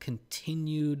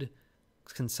 continued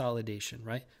consolidation,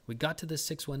 right? We got to the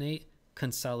 618,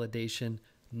 consolidation,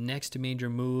 next major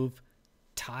move,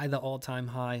 tie the all-time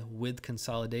high with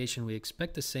consolidation. We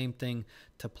expect the same thing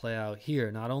to play out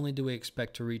here. Not only do we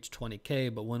expect to reach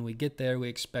 20K, but when we get there, we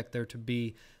expect there to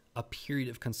be a period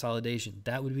of consolidation.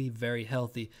 That would be very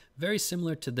healthy, very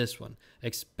similar to this one.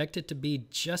 Expect it to be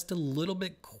just a little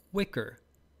bit quicker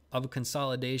of a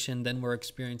consolidation than we're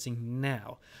experiencing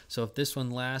now. So if this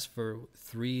one lasts for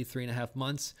 3.5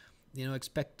 months,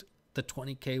 expect the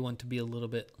 20K one to be a little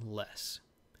bit less.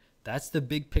 That's the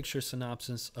big picture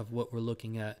synopsis of what we're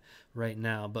looking at right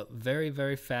now, but very,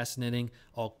 very fascinating.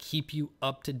 I'll keep you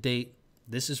up to date.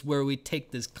 This is where we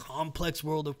take this complex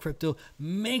world of crypto,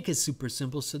 make it super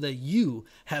simple so that you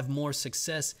have more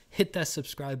success. Hit that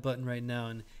subscribe button right now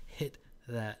and hit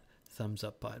that thumbs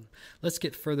up button. Let's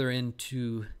get further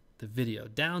into the video,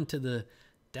 down to the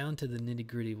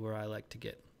nitty-gritty where I like to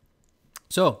get.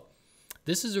 So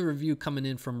this is a review coming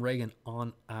in from Reagan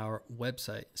on our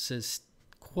website. It says,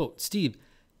 quote, "Steve,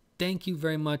 thank you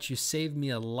very much. You saved me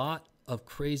a lot of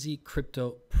crazy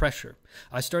crypto pressure.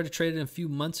 I started trading a few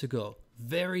months ago.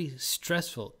 Very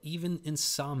stressful, even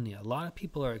insomnia. A lot of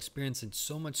people are experiencing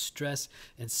so much stress,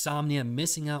 insomnia,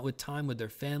 missing out with time with their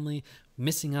family,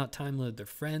 missing out time with their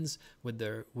friends, with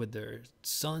their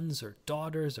sons or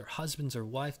daughters or husbands or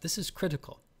wife. This is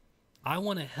critical. I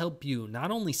want to help you not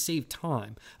only save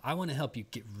time, I want to help you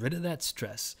get rid of that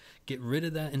stress, get rid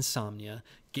of that insomnia,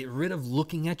 get rid of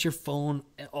looking at your phone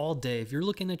all day. If you're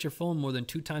looking at your phone more than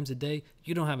 2 times a day,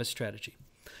 you don't have a strategy.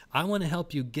 I want to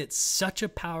help you get such a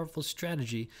powerful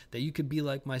strategy that you could be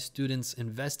like my students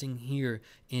investing here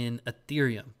in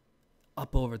Ethereum,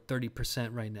 up over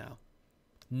 30% right now.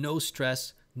 No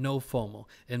stress, no FOMO.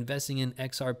 Investing in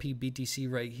XRP BTC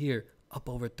right here, up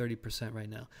over 30% right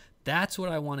now. That's what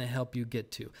I want to help you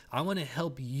get to. I want to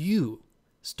help you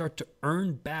start to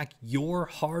earn back your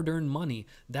hard-earned money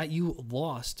that you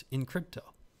lost in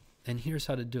crypto. And here's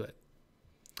how to do it.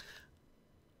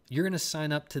 You're going to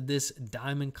sign up to this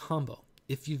diamond combo.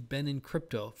 If you've been in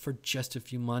crypto for just a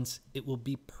few months, it will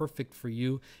be perfect for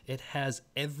you. It has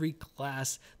every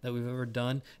class that we've ever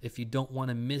done. If you don't want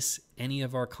to miss any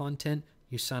of our content,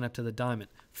 you sign up to the diamond.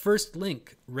 First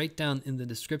link right down in the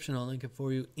description. I'll link it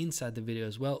for you inside the video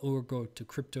as well, or go to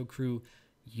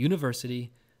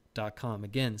CryptoCrewUniversity.com.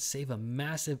 Again, save a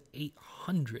massive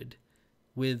 $800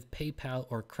 with PayPal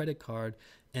or credit card,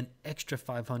 an extra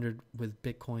 $500 with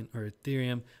Bitcoin or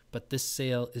Ethereum, but this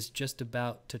sale is just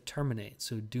about to terminate,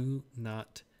 so do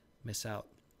not miss out.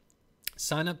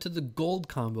 Sign up to the gold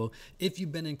combo. If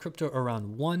you've been in crypto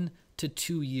around 1 to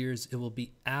 2 years, it will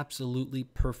be absolutely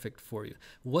perfect for you.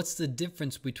 What's the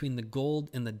difference between the gold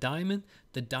and the diamond?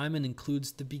 The diamond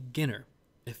includes the beginner.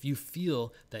 If you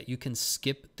feel that you can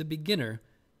skip the beginner,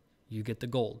 you get the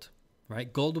gold.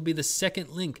 Right? Gold will be the second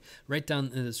link right down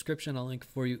in the description. I'll link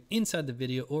for you inside the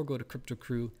video, or go to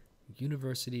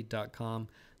CryptoCrewUniversity.com.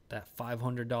 That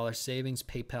 $500 savings,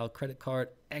 PayPal credit card,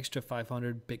 extra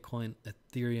 $500, Bitcoin,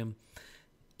 Ethereum.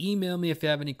 Email me if you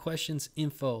have any questions,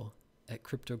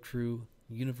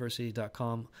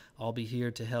 info@CryptoCrewUniversity.com. I'll be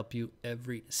here to help you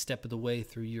every step of the way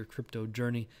through your crypto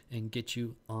journey and get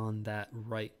you on that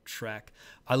right track.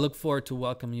 I look forward to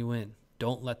welcoming you in.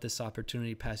 Don't let this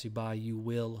opportunity pass you by. You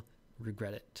will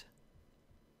regret it.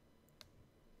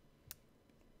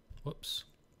 Whoops.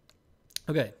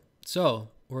 Okay, so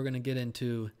we're going to get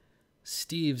into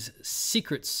Steve's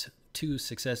secrets to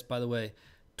success. By the way,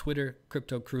 Twitter,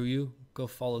 CryptoCrewU. Go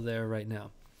follow there right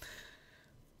now.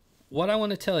 What I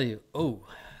want to tell you,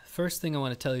 first thing I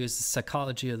want to tell you is the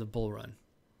psychology of the bull run,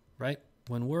 right?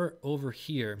 When we're over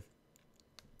here,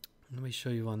 let me show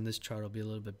you on this chart, it'll be a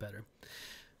little bit better.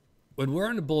 When we're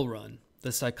in a bull run,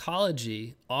 the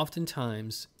psychology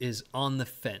oftentimes is on the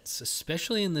fence,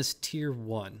 especially in this tier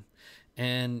 1.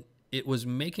 And it was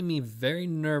making me very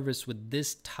nervous with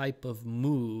this type of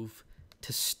move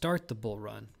to start the bull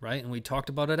run, right? And we talked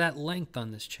about it at length on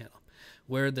this channel,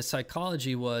 where the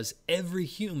psychology was every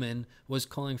human was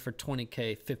calling for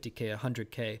 20K, 50K,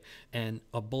 100K, and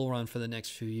a bull run for the next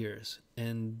few years.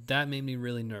 And that made me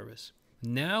really nervous.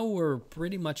 Now we're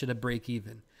pretty much at a break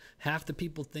even. Half the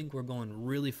people think we're going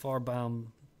really far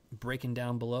down, breaking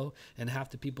down below, and half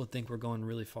the people think we're going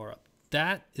really far up.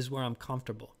 That is where I'm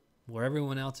comfortable, where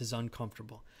everyone else is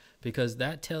uncomfortable, because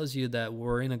that tells you that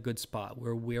we're in a good spot,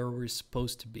 where we're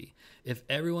supposed to be. If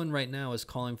everyone right now is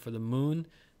calling for the moon,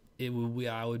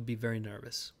 I would be very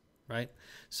nervous, right?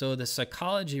 So the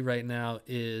psychology right now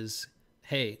is,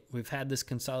 hey, we've had this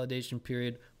consolidation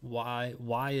period. Why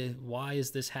is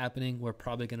this happening? We're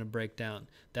probably going to break down.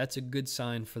 That's a good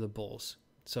sign for the bulls.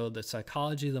 So the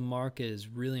psychology of the market is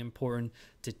really important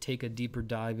to take a deeper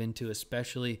dive into,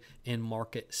 especially in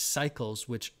market cycles,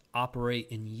 which operate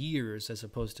in years as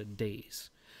opposed to days.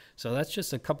 So that's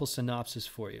just a couple synopses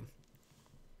for you.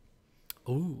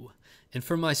 And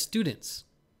for my students,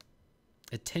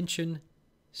 attention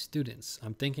Students,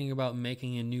 I'm thinking about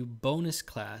making a new bonus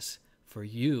class for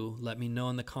you. Let me know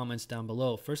in the comments down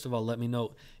below. First of all, let me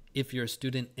know if you're a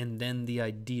student and then the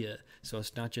idea. So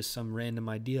it's not just some random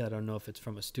idea. I don't know if it's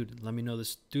from a student. Let me know the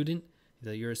student,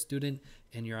 that you're a student,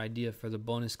 and your idea for the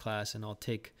bonus class, and I'll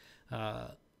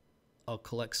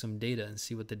collect some data and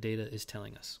see what the data is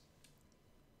telling us.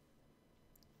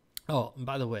 Oh, and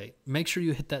by the way, make sure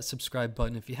you hit that subscribe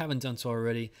button. If you haven't done so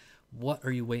already, what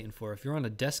are you waiting for? If you're on a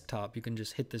desktop, you can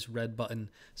just hit this red button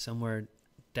somewhere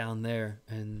down there,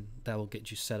 and that will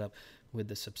get you set up with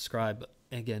the subscribe.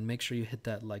 Again, make sure you hit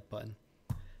that like button.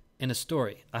 And a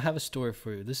story. I have a story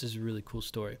for you. This is a really cool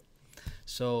story.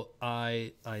 So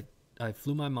I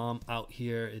flew my mom out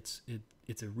here. It's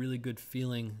a really good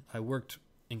feeling. I worked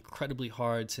incredibly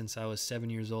hard since I was 7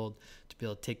 years old to be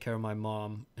able to take care of my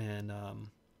mom, and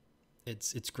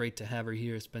it's great to have her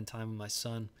here, spend time with my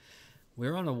son. We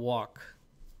were on a walk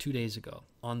 2 days ago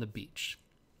on the beach.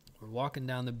 We're walking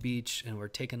down the beach and we're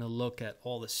taking a look at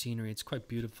all the scenery. It's quite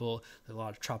beautiful. There's a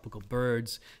lot of tropical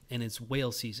birds, and it's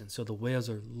whale season. So the whales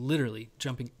are literally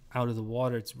jumping out of the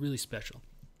water. It's really special.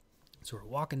 So we're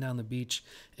walking down the beach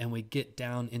and we get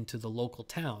down into the local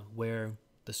town where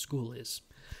the school is.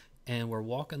 And we're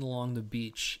walking along the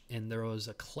beach, and there was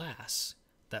a class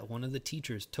that one of the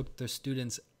teachers took their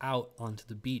students out onto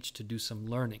the beach to do some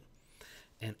learning.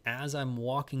 And as I'm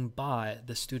walking by,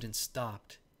 the students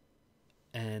stopped,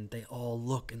 and they all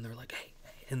look, and they're like, hey,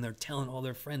 and they're telling all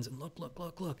their friends, and look,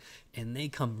 and they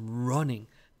come running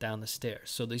down the stairs.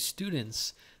 So the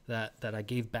students that I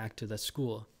gave back to the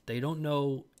school, they don't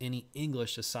know any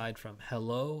English aside from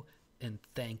hello and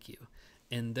thank you.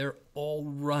 And they're all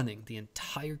running. The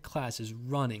entire class is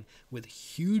running with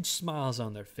huge smiles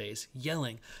on their face,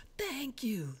 yelling, thank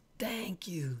you, thank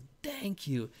you, thank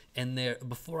you. And there,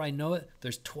 before I know it,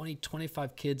 there's 20,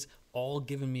 25 kids all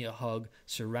giving me a hug,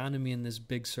 surrounding me in this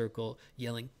big circle,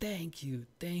 yelling, thank you,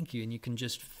 thank you. And you can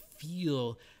just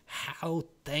feel how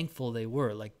thankful they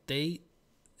were. Like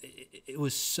it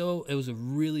was a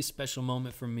really special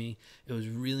moment for me. It was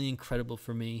really incredible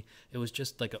for me. It was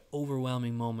just like an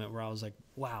overwhelming moment where I was like,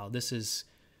 wow, this is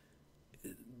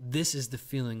the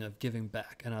feeling of giving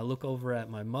back. And I look over at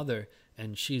my mother,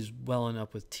 and she's welling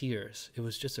up with tears. It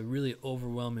was just a really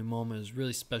overwhelming moment. It was a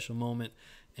really special moment.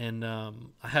 And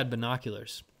I had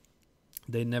binoculars.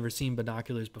 They'd never seen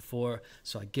binoculars before,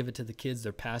 so I give it to the kids.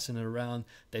 They're passing it around.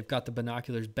 They've got the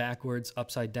binoculars backwards,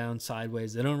 upside down,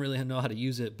 sideways. They don't really know how to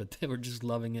use it, but they were just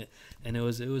loving it, and it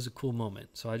was a cool moment.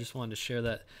 So I just wanted to share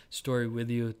that story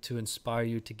with you to inspire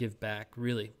you to give back.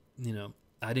 Really,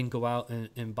 I didn't go out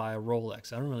and buy a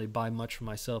Rolex. I don't really buy much for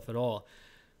myself at all,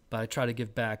 but I try to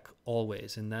give back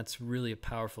always, and that's really a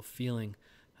powerful feeling.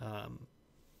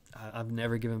 I've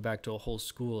never given back to a whole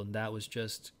school, and that was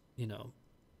just,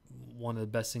 one of the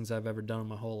best things I've ever done in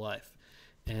my whole life.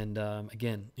 And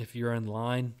again, if you're in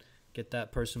line, get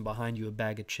that person behind you a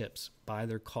bag of chips, buy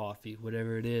their coffee,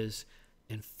 whatever it is,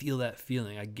 and feel that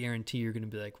feeling. I guarantee you're going to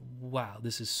be like, wow,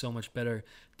 this is so much better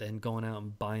than going out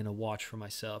and buying a watch for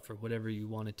myself or whatever you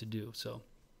wanted to do. So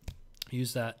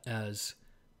use that as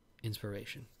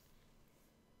inspiration.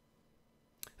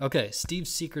 Okay,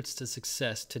 Steve's secrets to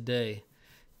success today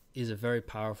is a very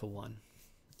powerful one.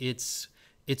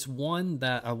 It's one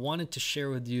that I wanted to share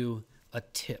with you, a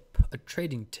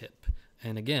trading tip.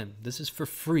 And again, this is for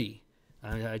free.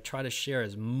 I try to share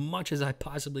as much as I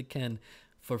possibly can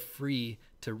for free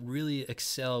to really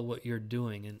excel what you're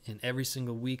doing. And every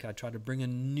single week, I try to bring a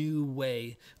new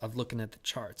way of looking at the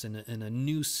charts and a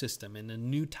new system and a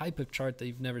new type of chart that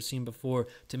you've never seen before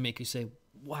to make you say,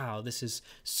 wow, this is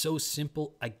so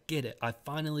simple. I get it. I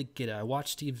finally get it. I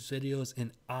watch Steve's videos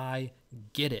and I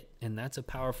get it. And that's a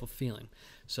powerful feeling.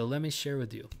 So let me share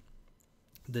with you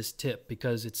this tip,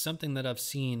 because it's something that I've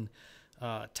seen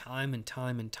time and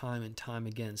time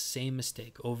again. Same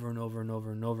mistake over and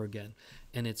over again.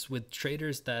 And it's with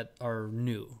traders that are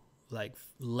new, like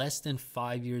less than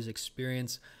 5 years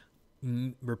experience,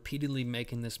 repeatedly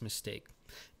making this mistake.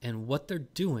 And what they're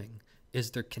doing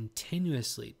is they're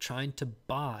continuously trying to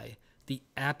buy the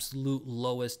absolute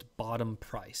lowest bottom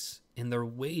price, and they're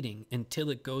waiting until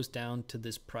it goes down to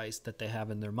this price that they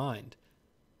have in their mind.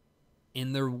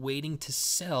 And they're waiting to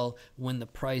sell when the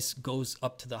price goes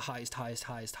up to the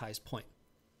highest point.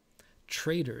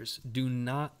 Traders do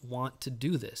not want to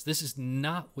do this. This is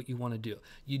not what you want to do.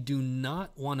 You do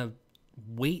not want to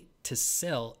wait to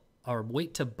sell or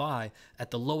wait to buy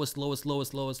at the lowest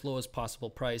possible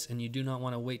price, and you do not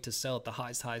want to wait to sell at the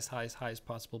highest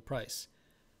possible price.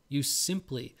 You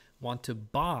simply want to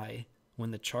buy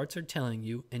when the charts are telling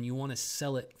you, and you want to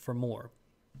sell it for more.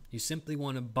 You simply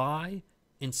want to buy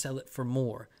and sell it for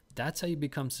more. That's how you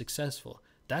become successful.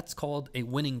 That's called a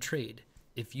winning trade.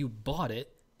 If you bought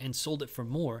it and sold it for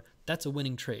more, that's a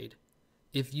winning trade.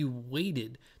 If you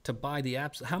waited to buy the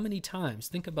apps, how many times,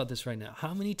 think about this right now,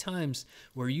 how many times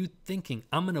were you thinking,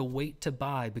 I'm going to wait to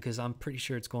buy because I'm pretty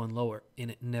sure it's going lower, and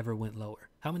it never went lower?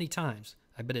 How many times?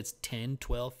 I bet it's 10,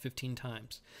 12, 15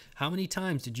 times. How many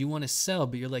times did you want to sell,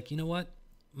 but you're like, you know what?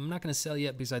 I'm not going to sell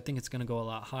yet because I think it's going to go a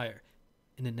lot higher,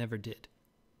 and it never did.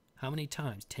 How many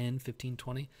times? 10, 15,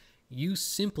 20? You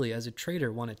simply, as a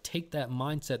trader, want to take that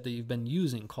mindset that you've been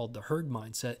using called the herd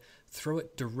mindset, throw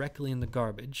it directly in the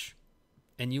garbage.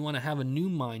 And you want to have a new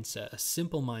mindset, a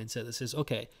simple mindset that says,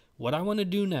 okay, what I want to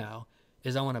do now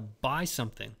is I want to buy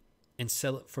something and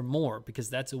sell it for more, because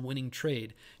that's a winning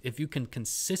trade. If you can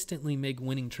consistently make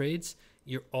winning trades,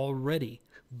 you're already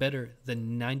better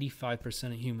than 95%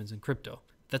 of humans in crypto.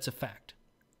 That's a fact.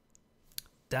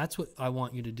 That's what I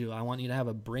want you to do. I want you to have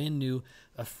a brand new,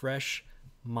 a fresh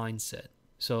mindset.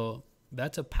 So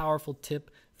that's a powerful tip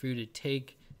for you to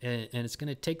take. And it's going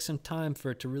to take some time for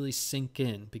it to really sink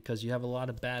in because you have a lot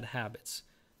of bad habits.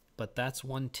 But that's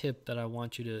one tip that I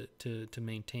want you to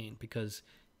maintain because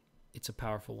it's a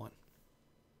powerful one.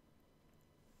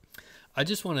 I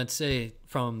just want to say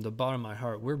from the bottom of my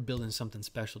heart, we're building something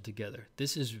special together.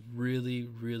 This is really,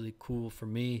 really cool for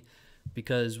me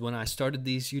because when I started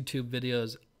these YouTube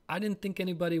videos, I didn't think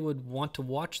anybody would want to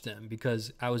watch them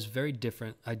because I was very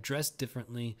different. I dressed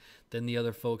differently than the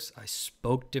other folks. I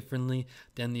spoke differently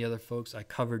than the other folks. I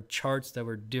covered charts that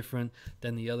were different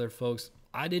than the other folks.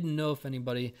 I didn't know if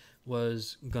anybody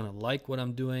was going to like what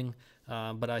I'm doing,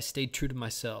 but I stayed true to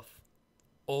myself.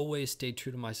 Always stayed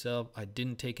true to myself. I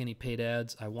didn't take any paid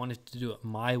ads. I wanted to do it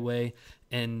my way,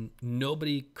 and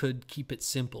nobody could keep it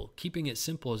simple. Keeping it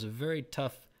simple is a very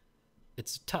tough.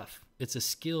 It's tough. It's a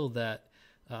skill that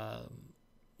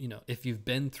if you've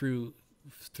been through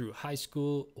high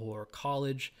school or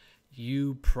college,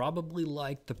 you probably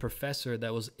like the professor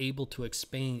that was able to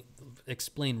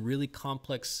explain really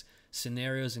complex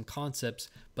scenarios and concepts,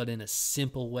 but in a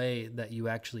simple way that you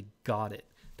actually got it.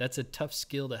 That's a tough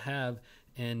skill to have,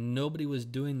 and nobody was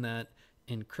doing that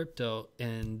in crypto,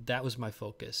 and that was my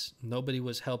focus. Nobody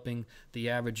was helping the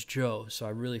average Joe, so I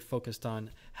really focused on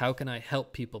how can I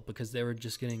help people because they were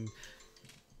just getting...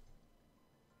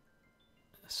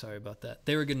 Sorry about that.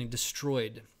 They were getting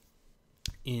destroyed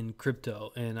in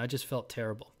crypto, and I just felt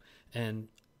terrible. And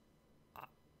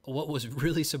what was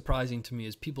really surprising to me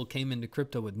is people came into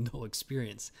crypto with no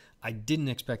experience. I didn't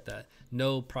expect that.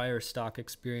 No prior stock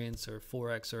experience or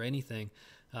Forex or anything.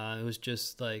 It was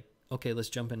just like, okay, let's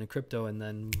jump into crypto, and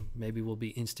then maybe we'll be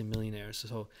instant millionaires.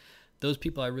 So those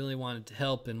people I really wanted to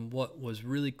help. And what was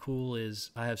really cool is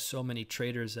I have so many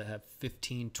traders that have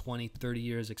 15, 20, 30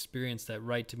 years experience that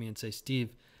write to me and say,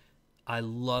 Steve, I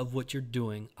love what you're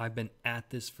doing. I've been at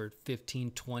this for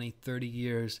 15, 20, 30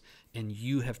 years, and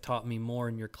you have taught me more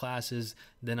in your classes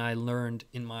than I learned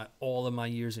in all of my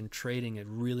years in trading. It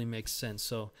really makes sense.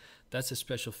 So that's a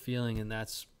special feeling, and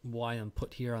that's why I'm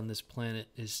put here on this planet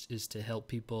is to help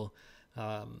people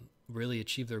really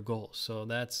achieve their goals. So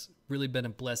that's really been a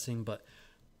blessing, but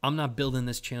I'm not building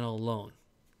this channel alone.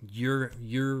 You're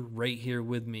right here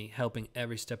with me, helping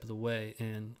every step of the way,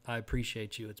 and I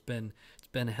appreciate you. It's been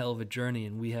a hell of a journey,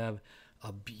 and we have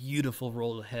a beautiful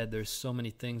road ahead. There's so many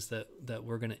things that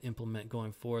we're going to implement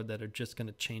going forward that are just going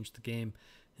to change the game,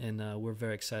 and we're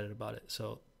very excited about it.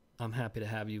 So I'm happy to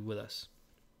have you with us.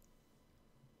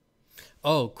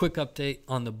 Oh, quick update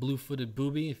on the blue-footed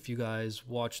booby. If you guys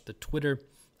watched the Twitter,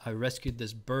 I rescued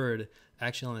this bird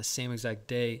actually on the same exact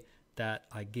day that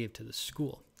I gave to the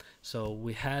school. So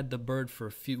we had the bird for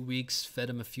a few weeks, fed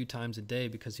him a few times a day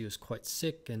because he was quite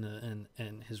sick, and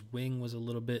his wing was a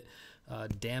little bit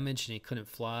damaged and he couldn't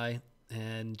fly.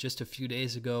 And just a few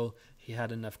days ago, he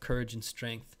had enough courage and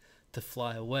strength to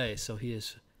fly away. So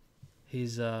he's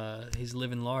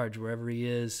living large wherever he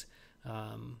is.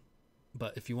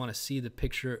 But if you want to see the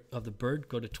picture of the bird,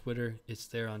 go to Twitter. It's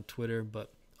there on Twitter.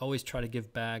 But always try to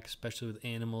give back, especially with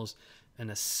animals and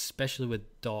especially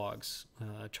with dogs.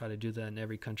 I try to do that in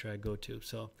every country I go to.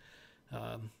 So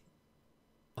I'm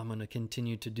going to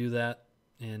continue to do that,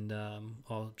 and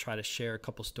I'll try to share a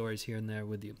couple stories here and there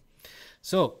with you.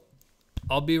 So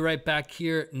I'll be right back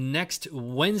here next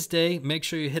Wednesday. Make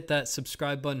sure you hit that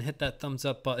subscribe button, hit that thumbs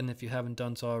up button if you haven't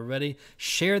done so already.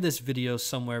 Share this video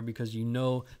somewhere because you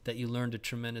know that you learned a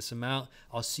tremendous amount.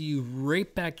 I'll see you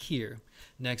right back here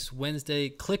next Wednesday.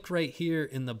 Click right here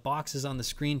in the boxes on the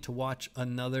screen to watch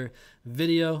another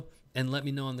video, and let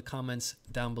me know in the comments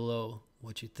down below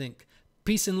what you think.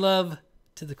 Peace and love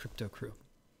to the crypto crew.